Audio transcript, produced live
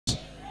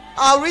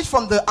I'll read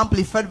from the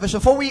Amplified Version.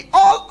 For we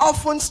all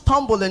often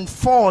stumble and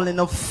fall and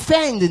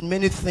offend in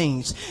many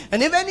things.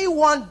 And if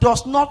anyone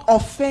does not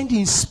offend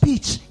in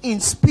speech,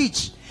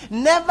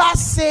 never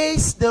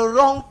says the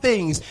wrong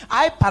things.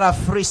 I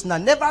paraphrase now.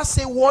 Never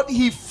say what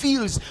he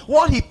feels,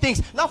 what he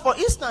thinks. Now, for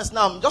instance,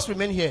 now, just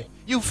remain here.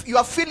 You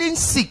are feeling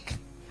sick.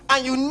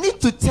 And you need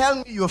to tell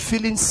me you're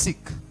feeling sick.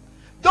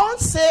 Don't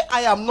say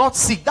I am not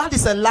sick. That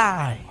is a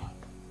lie.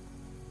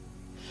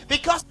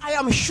 Because I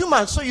am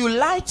human, so you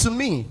lie to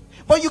me.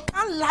 But you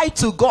can't lie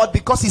to God,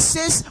 because he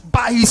says,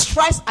 by his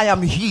stripes I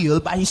am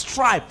healed, by his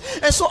stripes.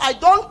 And so I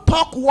don't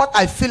talk what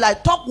I feel, I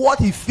talk what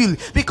he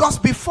feels. Because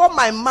before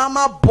my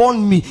mama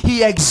born me,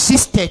 he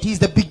existed. He's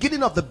the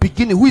beginning of the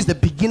beginning. Who is the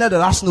beginner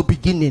that has no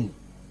beginning?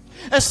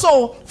 And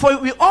so, for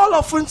we all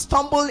often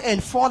stumble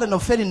and fall and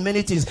offend in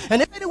many things.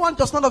 And if anyone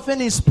does not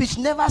offend in speech,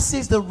 never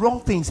says the wrong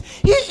things.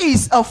 He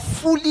is a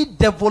fully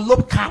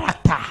developed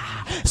character.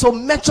 So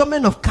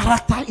measurement of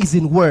character is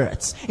in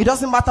words. It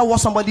doesn't matter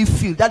what somebody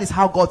feels. That is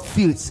how God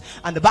feels.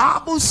 And the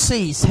Bible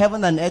says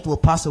heaven and earth will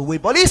pass away,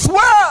 but his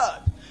word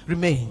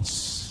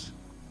remains.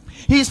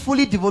 He is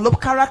fully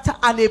developed character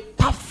and a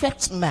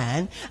perfect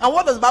man. And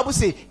what does the Bible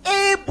say?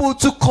 Able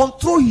to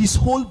control his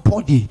whole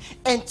body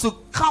and to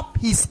curb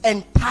his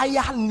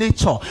entire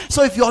nature.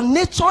 So if your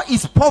nature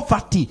is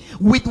poverty,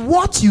 with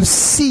what you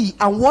see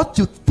and what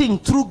you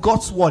think through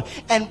God's word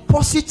and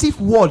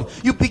positive word,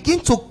 you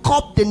begin to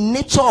curb the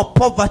nature of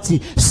poverty.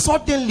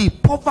 Suddenly,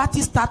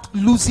 poverty starts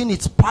losing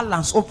its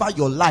balance over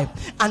your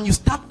life, and you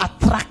start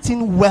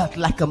attracting wealth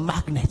like a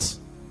magnet.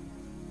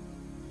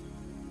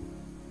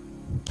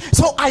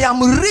 So I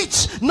am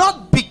rich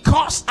not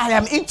because I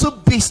am into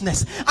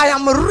business. I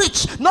am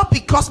rich not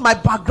because my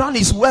background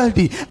is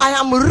wealthy. I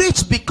am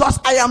rich because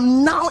I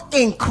am now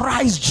in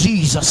Christ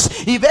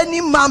Jesus. If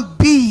any man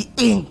be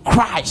in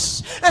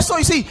Christ. And so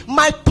you see,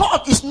 my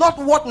thought is not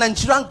what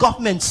Nigerian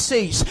government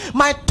says.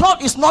 My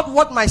thought is not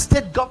what my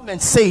state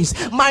government says.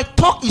 My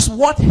thought is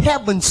what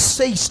heaven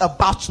says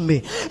about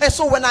me. And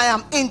so when I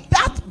am in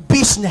that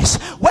business,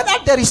 whether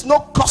there is no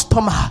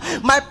customer,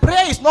 my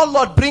prayer is not,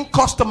 Lord, bring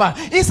customer.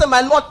 He said,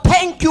 my Lord,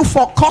 thank you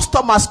for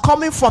customers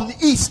coming from the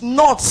east,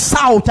 north,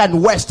 south,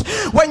 and west.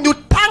 When you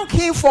thank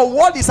him for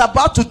what he's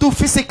about to do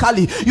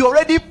physically, you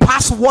already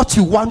pass what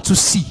you want to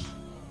see.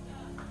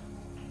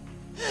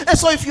 And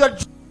so if you're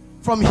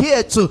from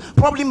here to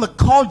probably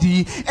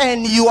McCaldy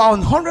and you are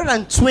on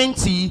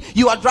 120,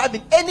 you are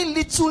driving, any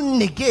little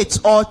negate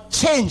or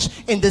change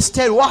in the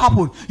steering, what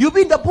happened? You'll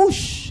be in the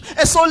bush.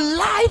 And so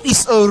life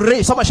is a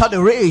race. Somebody shout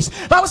a race.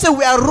 The Bible says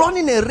we are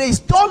running a race.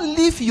 Don't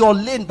leave your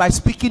lane by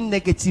speaking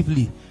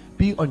negatively.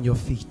 Be on your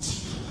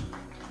feet.